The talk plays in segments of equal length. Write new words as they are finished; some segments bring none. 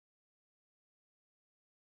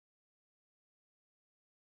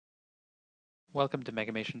Welcome to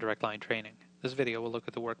Megamation Direct Line Training. This video will look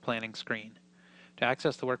at the Work Planning screen. To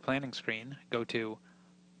access the Work Planning screen, go to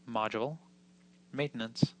Module,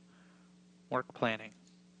 Maintenance, Work Planning.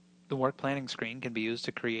 The Work Planning screen can be used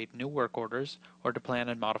to create new work orders or to plan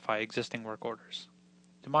and modify existing work orders.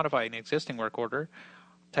 To modify an existing work order,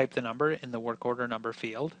 type the number in the work order number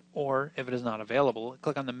field, or if it is not available,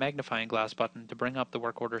 click on the magnifying glass button to bring up the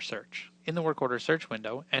work order search. In the work order search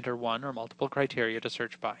window, enter one or multiple criteria to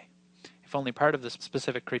search by. If only part of the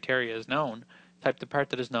specific criteria is known, type the part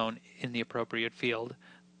that is known in the appropriate field,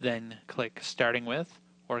 then click Starting With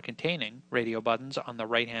or Containing radio buttons on the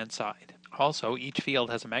right-hand side. Also, each field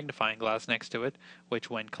has a magnifying glass next to it, which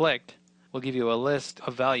when clicked, will give you a list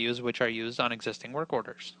of values which are used on existing work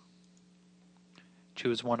orders.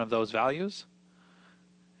 Choose one of those values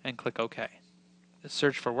and click OK.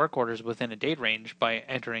 Search for work orders within a date range by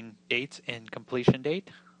entering dates in completion date,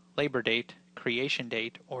 labor date, creation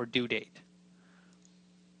date, or due date.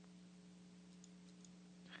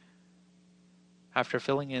 After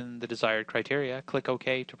filling in the desired criteria, click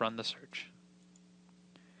OK to run the search.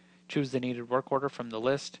 Choose the needed work order from the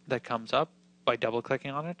list that comes up by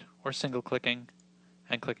double-clicking on it or single-clicking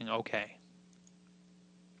and clicking OK.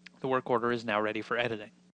 The work order is now ready for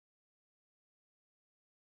editing.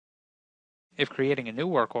 If creating a new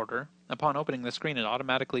work order, upon opening the screen it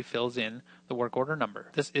automatically fills in the work order number.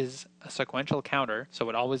 This is a sequential counter, so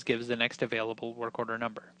it always gives the next available work order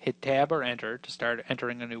number. Hit Tab or Enter to start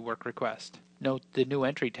entering a new work request. Note the new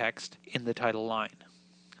entry text in the title line.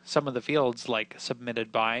 Some of the fields like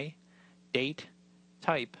Submitted By, Date,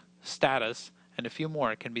 Type, Status, and a few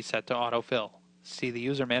more can be set to autofill. See the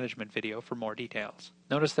user management video for more details.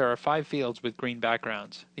 Notice there are 5 fields with green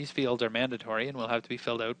backgrounds. These fields are mandatory and will have to be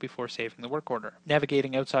filled out before saving the work order.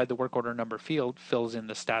 Navigating outside the work order number field fills in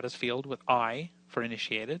the status field with I for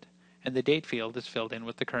initiated, and the date field is filled in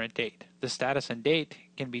with the current date. The status and date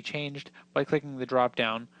can be changed by clicking the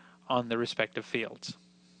drop-down on the respective fields.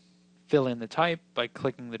 Fill in the type by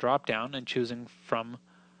clicking the drop-down and choosing from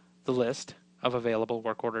the list of available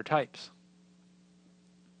work order types.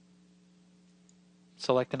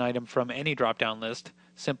 Select an item from any drop-down list,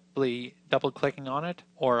 simply double-clicking on it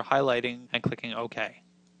or highlighting and clicking OK.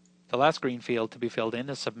 The last green field to be filled in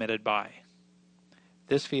is Submitted By.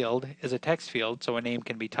 This field is a text field, so a name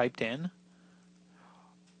can be typed in,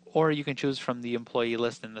 or you can choose from the employee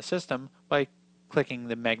list in the system by clicking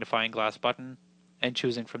the magnifying glass button and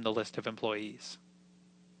choosing from the list of employees.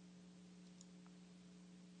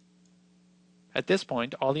 At this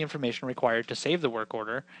point, all the information required to save the work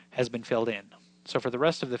order has been filled in. So for the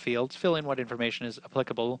rest of the fields, fill in what information is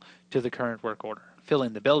applicable to the current work order. Fill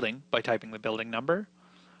in the building by typing the building number,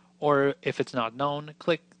 or if it's not known,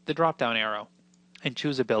 click the drop-down arrow and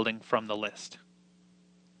choose a building from the list.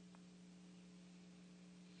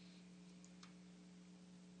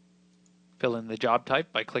 Fill in the job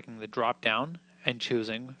type by clicking the drop-down and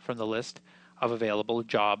choosing from the list of available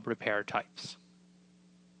job repair types.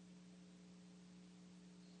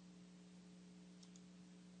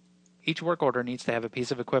 Each work order needs to have a piece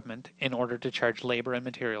of equipment in order to charge labor and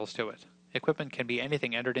materials to it. Equipment can be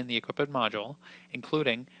anything entered in the equipment module,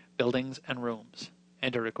 including buildings and rooms.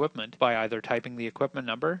 Enter equipment by either typing the equipment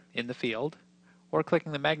number in the field or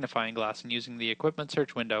clicking the magnifying glass and using the equipment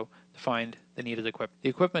search window to find the needed equipment. The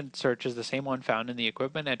equipment search is the same one found in the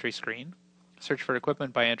equipment entry screen. Search for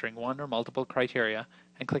equipment by entering one or multiple criteria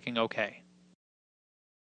and clicking OK.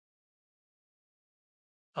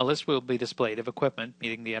 A list will be displayed of equipment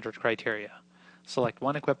meeting the entered criteria. Select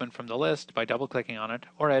one equipment from the list by double-clicking on it,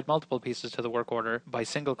 or add multiple pieces to the work order by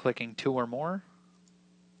single-clicking 2 or more,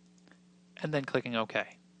 and then clicking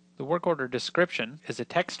OK. The work order description is a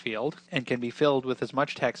text field and can be filled with as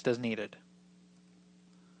much text as needed.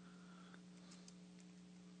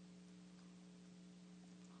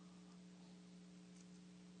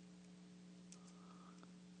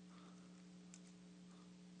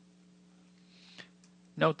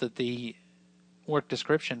 Note that the work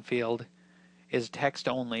description field is text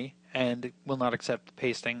only and will not accept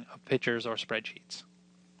pasting of pictures or spreadsheets.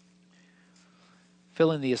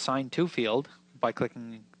 Fill in the Assign To field by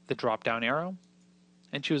clicking the drop-down arrow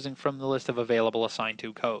and choosing from the list of available Assign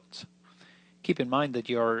To codes. Keep in mind that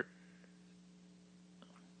you're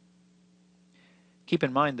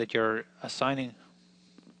assigning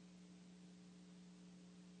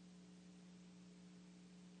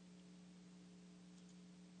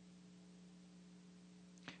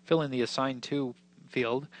Fill in the Assign To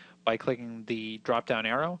field by clicking the drop-down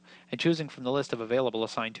arrow and choosing from the list of available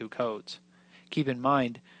Assign To codes. Keep in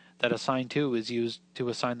mind that Assign To is used to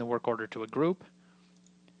assign the work order to a group,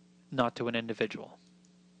 not to an individual.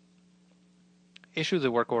 issue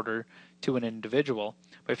the work order to an individual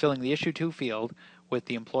by filling the Issue To field with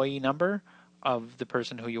the employee number of the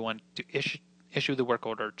person who you want to issue the work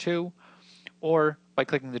order to, or by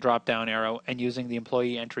clicking the drop-down arrow and using the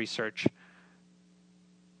employee entry search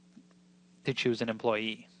to choose an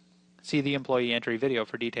employee. See the employee entry video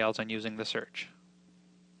for details on using the search.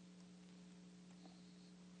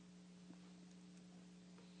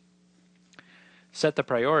 Set the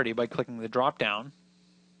priority by clicking the drop-down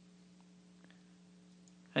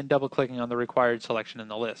and double-clicking on the required selection in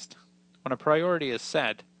the list. When a priority is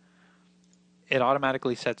set, it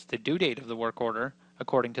automatically sets the due date of the work order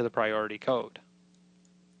according to the priority code.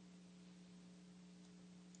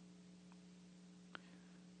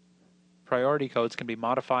 Priority codes can be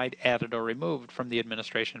modified, added, or removed from the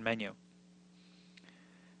administration menu.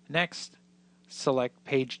 Next, select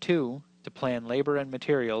Page 2 to plan labor and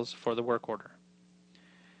materials for the work order.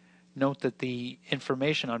 Note that the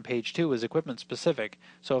information on Page 2 is equipment specific,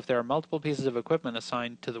 so if there are multiple pieces of equipment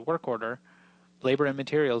assigned to the work order, labor and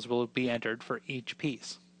materials will be entered for each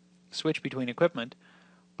piece. Switch between equipment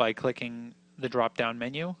by clicking the drop-down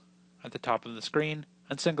menu at the top of the screen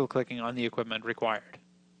and single-clicking on the equipment required.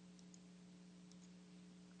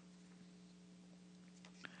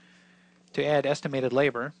 To add estimated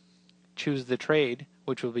labor, choose the trade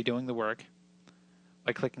which will be doing the work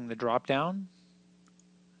by clicking the drop-down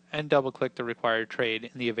and double-click the required trade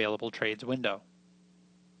in the Available Trades window.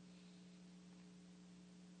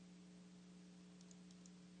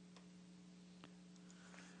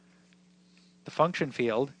 The function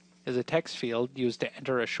field is a text field used to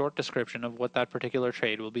enter a short description of what that particular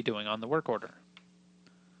trade will be doing on the work order.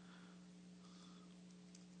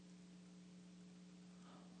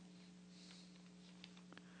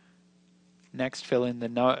 Next, fill in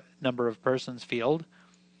the number of persons field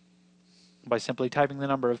by simply typing the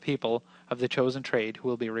number of people of the chosen trade who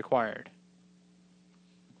will be required.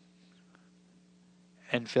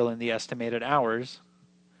 And fill in the estimated hours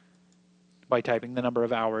by typing the number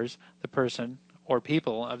of hours the person or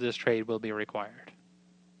people of this trade will be required.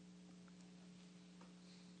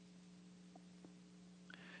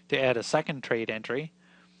 To add a second trade entry,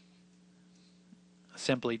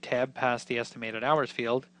 simply tab past the estimated hours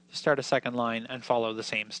field to start a second line and follow the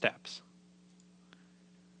same steps.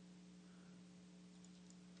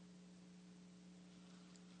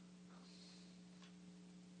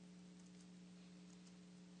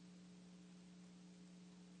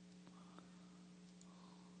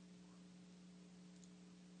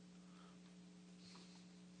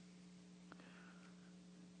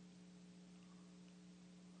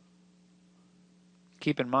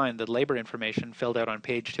 Keep in mind that labor information filled out on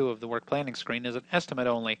Page 2 of the work planning screen is an estimate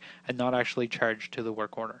only and not actually charged to the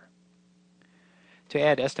work order. To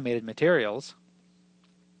add estimated materials,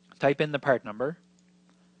 type in the part number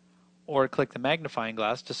or click the magnifying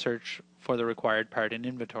glass to search for the required part in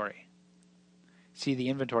inventory. See the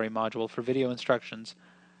inventory module for video instructions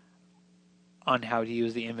on how to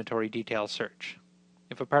use the inventory detail search.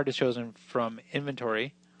 If a part is chosen from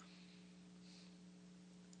inventory,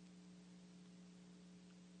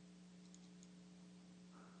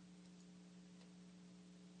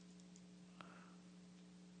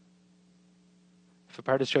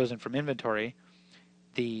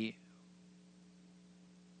 the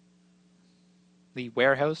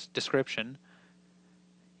warehouse description,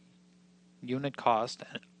 unit cost,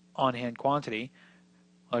 and on-hand quantity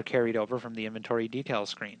are carried over from the inventory detail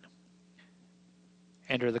screen.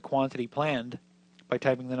 Enter the quantity planned by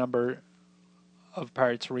typing the number of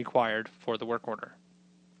parts required for the work order.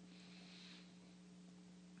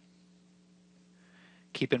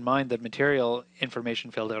 Keep in mind that material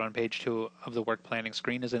information filled out on Page 2 of the work planning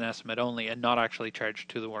screen is an estimate only and not actually charged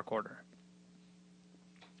to the work order.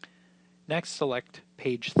 Next, select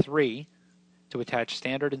Page 3 to attach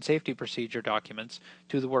standard and safety procedure documents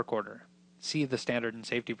to the work order. See the standard and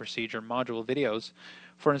safety procedure module videos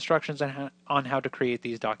for instructions on how to create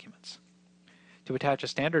these documents. To attach a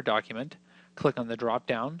standard document, click on the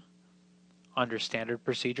drop-down under Standard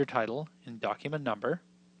Procedure Title and Document Number,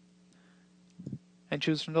 and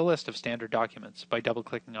choose from the list of standard documents by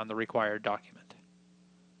double-clicking on the required document.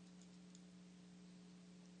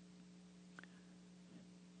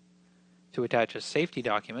 To attach a safety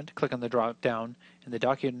document, click on the drop-down in the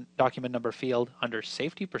document number field under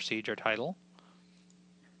Safety Procedure Title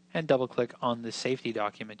and double-click on the safety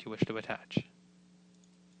document you wish to attach.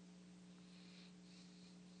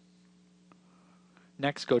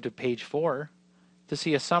 Next, go to Page 4 to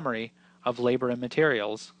see a summary of labor and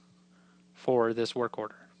materials for this work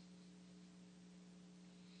order.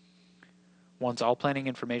 Once all planning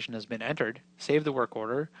information has been entered, save the work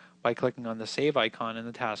order by clicking on the Save icon in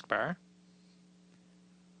the taskbar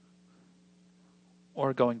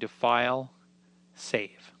or going to File,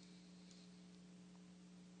 Save.